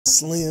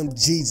Slim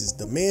Jesus,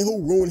 the man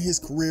who ruined his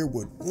career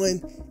with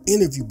one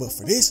interview. But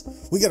for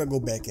this, we gotta go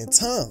back in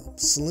time.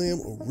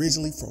 Slim,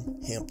 originally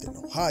from Hampton,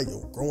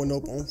 Ohio, growing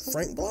up on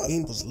Frank Block,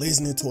 he was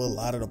listening to a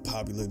lot of the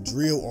popular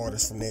drill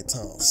artists from that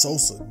time,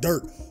 Sosa,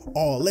 Dirk,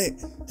 all that.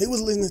 He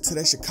was listening to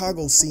that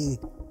Chicago scene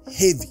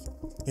heavy,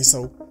 and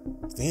so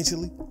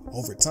eventually,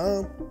 over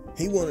time,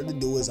 he wanted to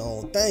do his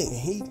own thing, and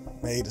he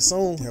made a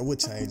song that would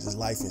change his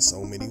life in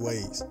so many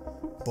ways,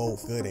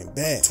 both good and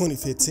bad.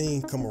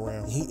 2015 come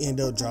around, he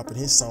ended up dropping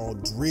his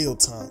song Drill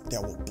Time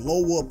that would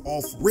blow up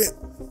off rip,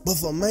 but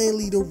for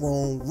mainly the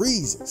wrong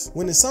reasons.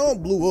 When the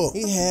song blew up,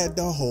 he had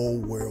the whole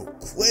world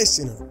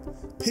questioning him.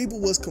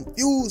 People was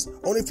confused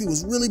on if he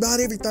was really about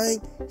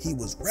everything he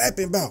was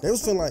rapping about. They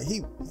was feeling like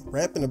he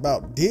rapping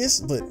about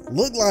this, but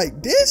looked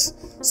like this.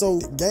 So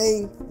the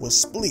game was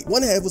split.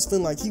 One half was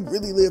feeling like he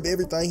really lived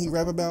everything he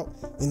rap about,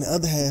 and the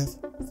other half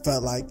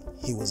felt like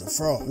he was a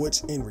fraud,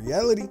 which in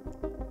reality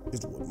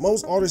is what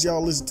most artists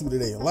y'all listen to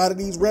today. A lot of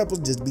these rappers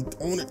just be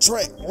on the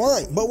track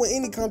line. But when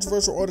any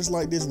controversial artist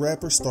like this,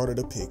 rapper started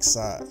to pick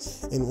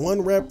sides. And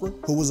one rapper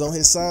who was on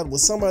his side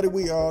was somebody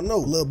we all know,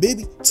 Lil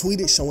Bibby,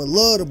 tweeted showing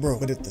love to bro.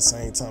 But at the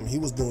same time he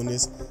was doing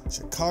this,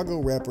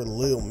 Chicago rapper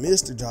Lil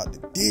Mister dropped a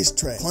diss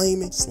track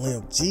claiming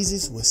Slim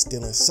Jesus was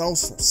stealing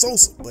sauce from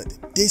Sosa, but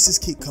the disses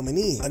keep coming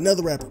in.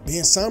 Another rapper,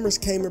 Ben Summers,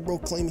 came in, bro,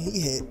 claiming he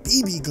had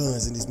BB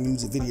guns in his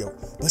music video.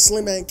 But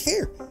Slim didn't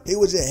care. He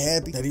was just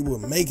happy that he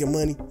was making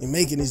money and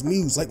making his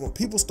music. Like when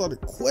people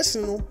started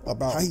questioning him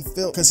about how he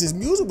felt because his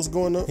music was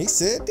going up, he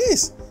said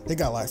this: they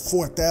got like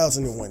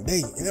 4,000 in one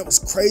day, and that was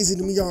crazy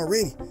to me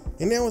already.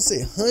 And now it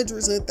said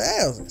hundreds of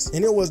thousands,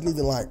 and it wasn't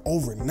even like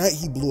overnight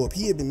he blew up.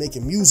 He had been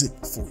making music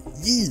for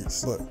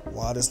years. But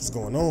while this was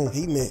going on,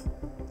 he met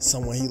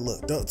someone he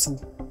looked up to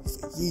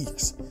for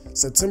years.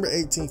 September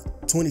 18th,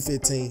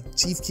 2015,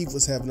 Chief Keef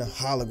was having a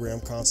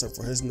hologram concert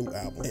for his new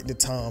album, at the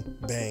time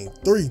Bang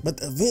 3. But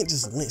the event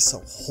just went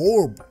so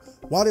horrible.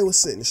 While they were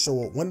setting the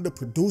show up, one of the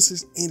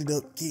producers ended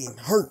up getting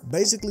hurt,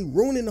 basically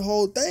ruining the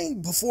whole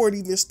thing before it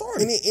even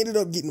started. And it ended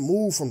up getting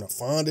moved from the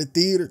Fonda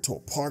Theater to a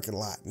parking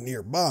lot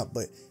nearby.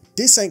 But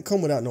this ain't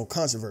come without no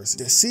controversy.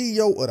 The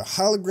CEO of the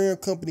hologram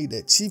company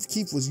that Chief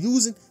Keef was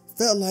using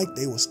felt like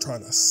they was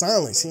trying to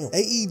silence him.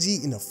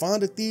 AEG and the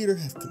Fonda Theater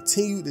have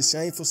continued the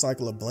shameful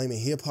cycle of blaming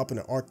hip-hop and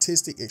the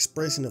artistic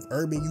expression of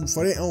urban youth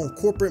for their own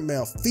corporate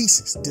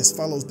malfeasance. This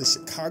follows the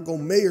Chicago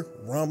mayor,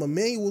 Rahm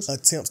Emanuel's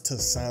attempts to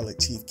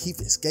silence Chief Keef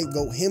and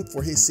scapegoat him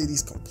for his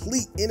city's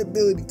complete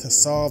inability to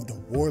solve the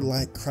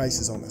warlike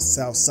crisis on the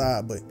South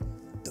Side. But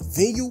the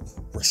venue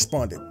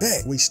responded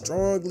back. We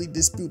strongly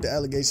dispute the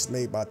allegations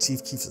made by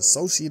Chief Keef's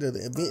associate of the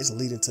events,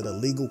 leading to the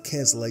legal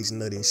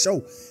cancellation of this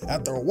show.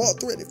 After a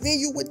walkthrough at the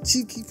venue with the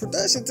Chief Keef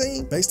production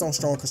team, based on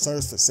strong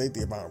concerns for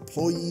safety of our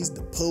employees,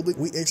 the public,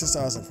 we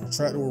exercised a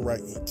contractual right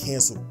and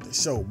canceled the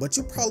show. But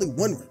you're probably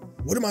wondering,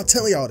 what am I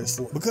telling y'all this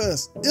for?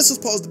 Because this was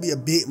supposed to be a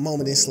big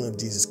moment in Slim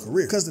Jesus'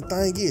 career. Because the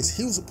thing is,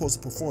 he was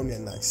supposed to perform that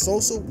night.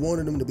 Sosa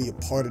wanted him to be a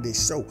part of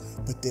this show,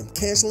 but them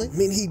canceling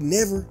meant he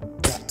never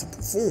got to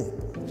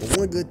perform. But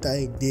one good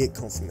thing did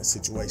come from the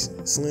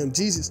situation. Slim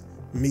Jesus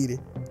meeting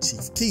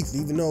Chief Keef.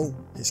 Even though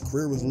his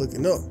career was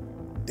looking up,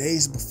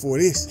 days before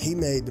this, he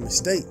made the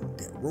mistake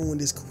that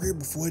ruined his career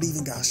before it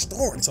even got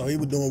started. So he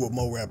was doing what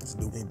more rappers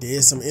do and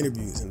did some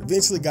interviews and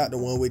eventually got the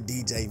one with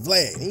DJ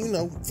Vlad. And you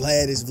know,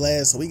 Vlad is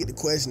Vlad, so we get to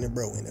question it,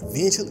 bro. And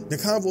eventually, the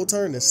convo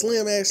turned to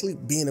Slim actually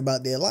being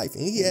about their life.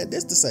 And he had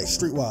this to say,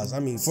 streetwise. I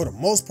mean, for the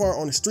most part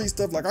on the street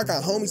stuff, like I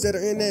got homies that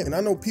are in that, and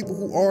I know people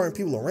who are and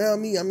people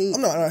around me. I mean,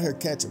 I'm not out here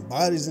catching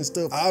bodies and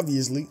stuff.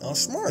 Obviously, I'm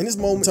smart. And this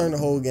moment turned the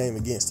whole game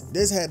against him.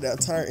 This had the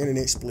entire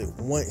internet split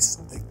once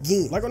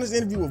again. Like on this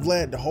interview with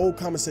Vlad, the whole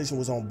conversation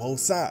was on both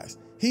sides.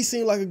 He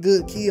seemed like a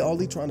good kid. All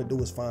he trying to do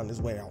is find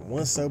his way out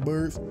one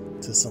suburbs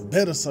to some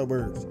better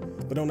suburbs.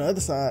 But on the other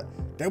side,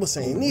 they were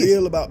saying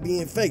real about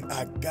being fake.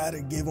 I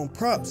gotta give him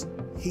props.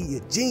 He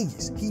a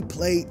genius. He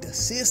played the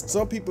system.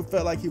 Some people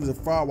felt like he was a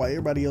fraud while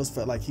everybody else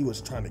felt like he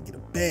was trying to get a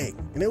bag.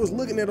 And they was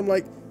looking at him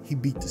like he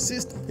beat the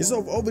system. And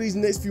so over these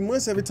next few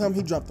months, every time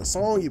he dropped a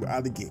song, he would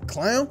either get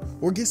clown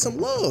or get some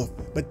love.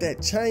 But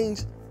that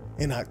changed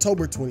in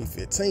October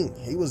 2015.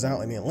 He was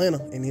out in Atlanta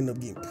and ended up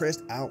getting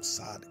pressed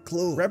outside the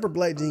club. Rapper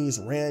Black Genius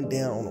ran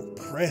down on him,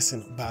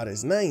 pressing about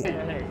his name.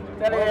 Hey,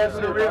 tell the ass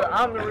who the real,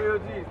 I'm the real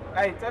G.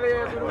 Hey, tell the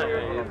ass who the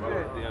real G is. Tell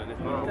the ass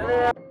who the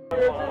real G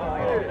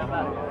is.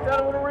 Tell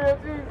them who the real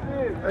G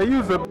is. Hey, you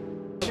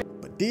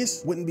a But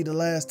this wouldn't be the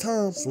last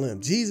time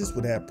Slim Jesus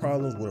would have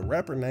problems with a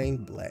rapper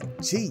named Black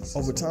Cheese.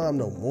 Over time,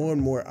 though, more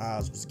and more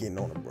eyes was getting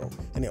on him, bro.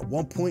 And at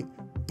one point,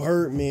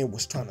 Birdman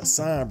was trying to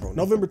sign, bro.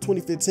 November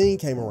 2015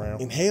 came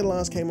around and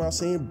headlines came out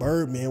saying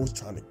Birdman was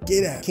trying to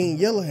get out. King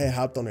Yella had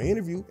hopped on an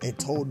interview and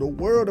told the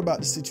world about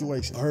the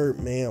situation.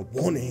 Birdman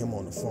wanted him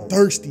on the phone,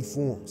 thirsty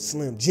for him.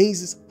 Slim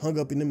Jesus hung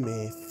up in the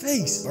man's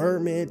face.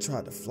 Birdman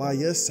tried to fly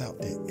us out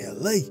to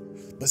LA.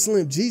 But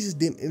Slim Jesus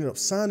didn't end up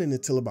signing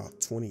until about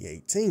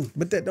 2018.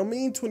 But that don't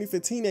mean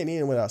 2015 ain't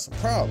in without some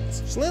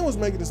problems. Slim was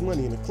making his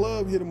money and the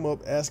club hit him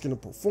up asking to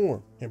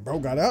perform. And bro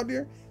got out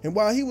there, and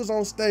while he was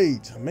on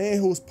stage, a man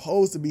who was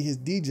supposed to be his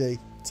DJ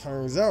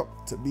turns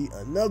out to be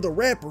another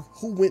rapper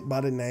who went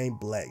by the name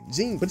Black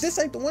Genius. But this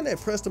ain't the one that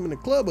pressed him in the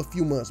club a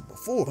few months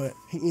before. But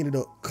he ended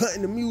up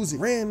cutting the music,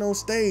 ran on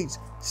stage,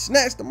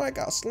 snatched the mic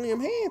out Slim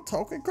hand,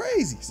 talking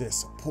crazy. Said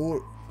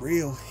support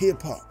real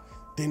hip hop.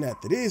 Then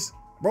after this,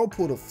 bro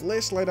pulled a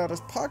flashlight out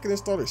his pocket and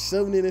started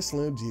shoving it in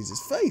Slim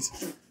Jesus'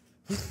 face.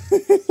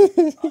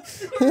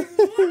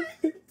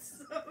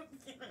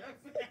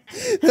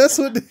 That's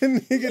what that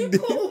nigga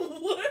did.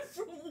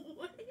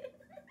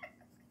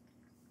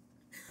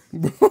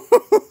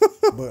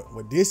 But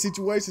with this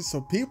situation,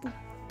 some people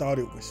thought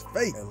it was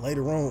fake, and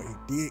later on it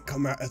did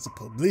come out as a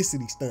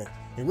publicity stunt.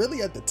 And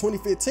really after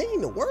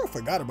 2015, the world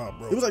forgot about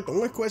bro. It was like the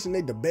one question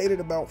they debated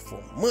about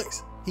for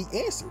months. He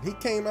answered. He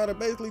came out and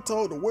basically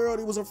told the world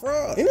it was a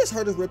fraud. And this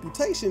hurt his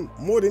reputation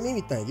more than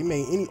anything. It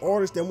made any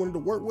artist that wanted to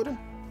work with him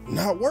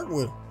not work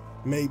with him.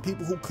 Made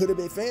people who could have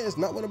been fans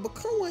not want to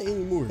become one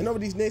anymore. And over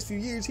these next few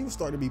years, he was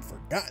starting to be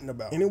forgotten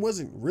about. And it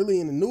wasn't really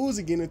in the news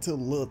again until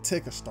Lil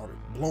Tecca started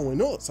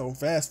blowing up. So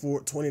fast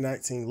forward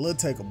 2019, Lil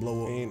Tecca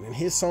blow up. And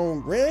his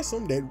song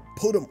Ransom that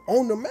put him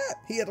on the map.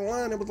 He had a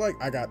line that was like,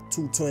 I got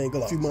 2 twin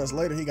Glocks. A few months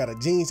later, he got a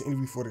Genius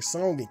interview for the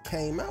song and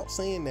came out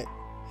saying that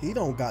he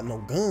don't got no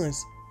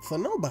guns for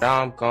nobody.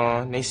 Now I'm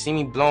gone. They see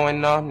me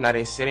blowing up. Now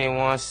they say they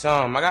want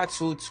some. I got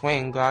 2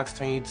 twin Glocks,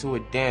 turn you to a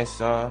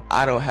dancer.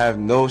 I don't have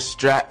no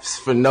straps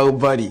for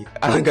nobody.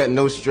 I don't got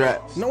no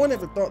straps. No one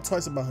ever thought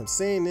twice about him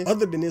saying this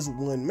other than this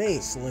one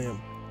man, Slim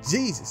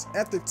Jesus.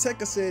 After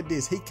Tecca said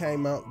this, he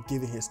came out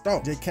giving his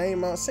thoughts. Jay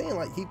came out saying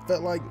like he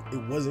felt like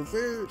it wasn't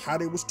fair how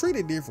they was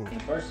treated differently.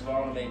 First of all, I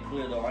want to make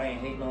clear though, I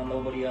ain't hating on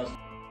nobody else.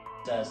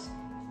 That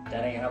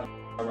ain't how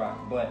I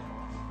rock. But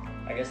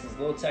I guess this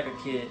little Tecca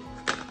kid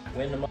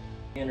went in the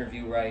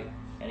interview, right,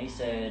 and he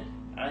said,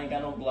 I ain't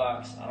got no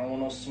blocks, I don't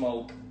want no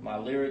smoke, my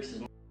lyrics is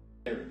my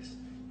lyrics,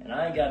 and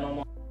I ain't got no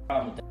more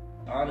problem with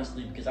that,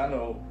 honestly, because I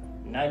know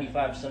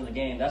 95% of the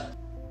game, that's what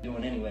you're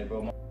doing anyway,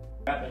 bro.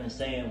 Rapping and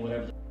saying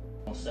whatever the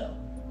gonna sell.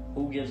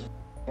 Who gives a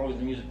as long as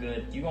the music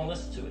good, you gonna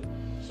listen to it.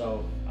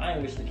 So I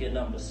ain't wish the kid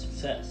nothing but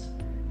success.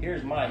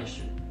 Here's my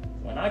issue.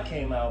 When I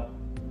came out,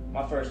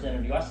 my first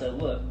interview, I said,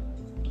 look,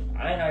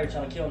 I ain't out here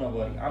trying to kill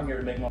nobody, I'm here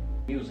to make my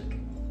music.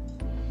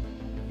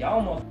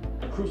 Y'all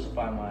motherfuckers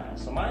crucify my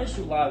ass. So my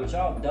issue lies with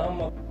y'all dumb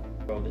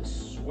motherfuckers, bro, that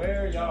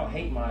swear y'all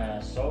hate my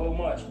ass so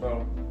much,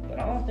 bro. But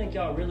I don't think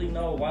y'all really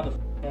know why the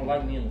don't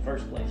like me in the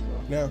first place,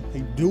 bro. Now,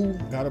 he do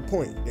got a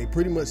point. They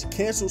pretty much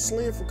canceled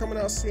Slim for coming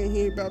out saying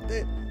he ain't about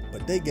that,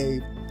 but they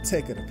gave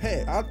Tecca the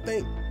pad. I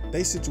think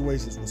their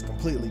situations was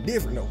completely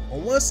different though.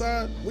 On one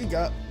side, we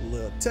got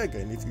Lil Tecca,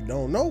 and if you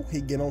don't know,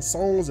 he get on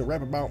songs and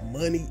rap about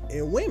money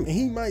and women.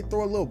 He might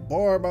throw a little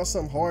bar about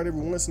something hard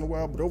every once in a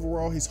while, but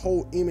overall, his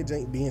whole image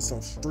ain't being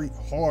some street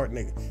hard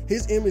nigga.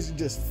 His image is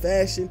just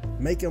fashion,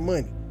 making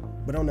money.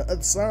 But on the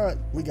other side,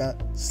 we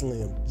got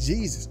Slim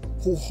Jesus,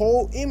 whose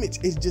whole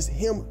image is just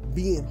him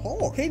being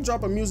hard. He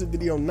drop a music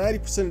video,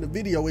 90% of the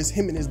video is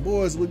him and his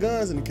boys with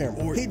guns in the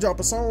camera. Or he drop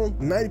a song,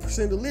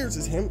 90% of the lyrics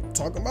is him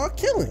talking about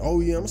killing. Oh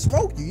yeah, I'm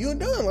smoke you, you're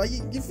done. Like,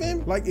 you feel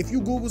me? Like, if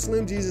you Google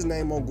Slim Jesus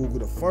name on Google,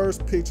 the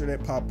first picture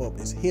that pop up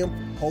is him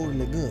holding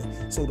the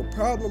gun. So the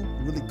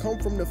problem really come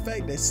from the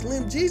fact that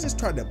Slim Jesus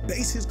tried to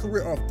base his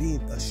career off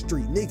being a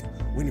street nigga,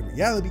 when in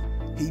reality,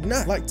 he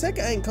not. Like, Tecca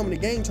ain't coming to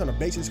the game trying to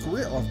base his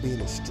career off being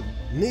a street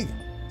nigga.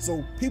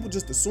 So people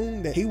just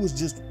assumed that he was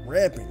just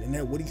rapping and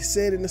that what he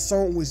said in the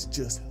song was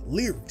just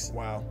lyrics.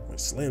 Wow, when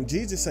Slim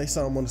Jesus say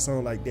something on the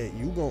song like that,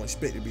 you gonna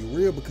expect it to be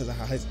real because of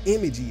how his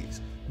image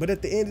is. But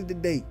at the end of the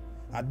day,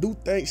 I do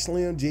think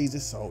Slim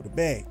Jesus sold the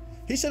bag.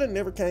 He should have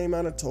never came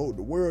out and told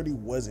the world he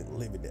wasn't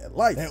living that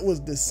life. That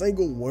was the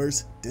single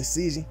worst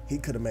decision he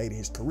could have made in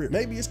his career.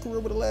 Maybe his career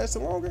would have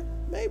lasted longer,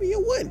 maybe it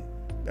wouldn't.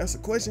 That's a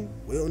question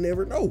we'll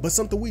never know. But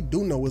something we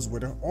do know is where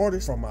the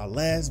artist from my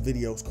last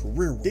video's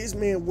career was. This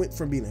man went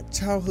from being a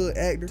childhood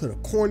actor to the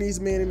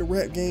corniest man in the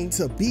rap game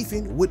to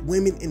beefing with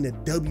women in the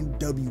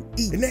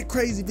WWE. And that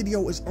crazy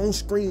video is on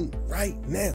screen right now.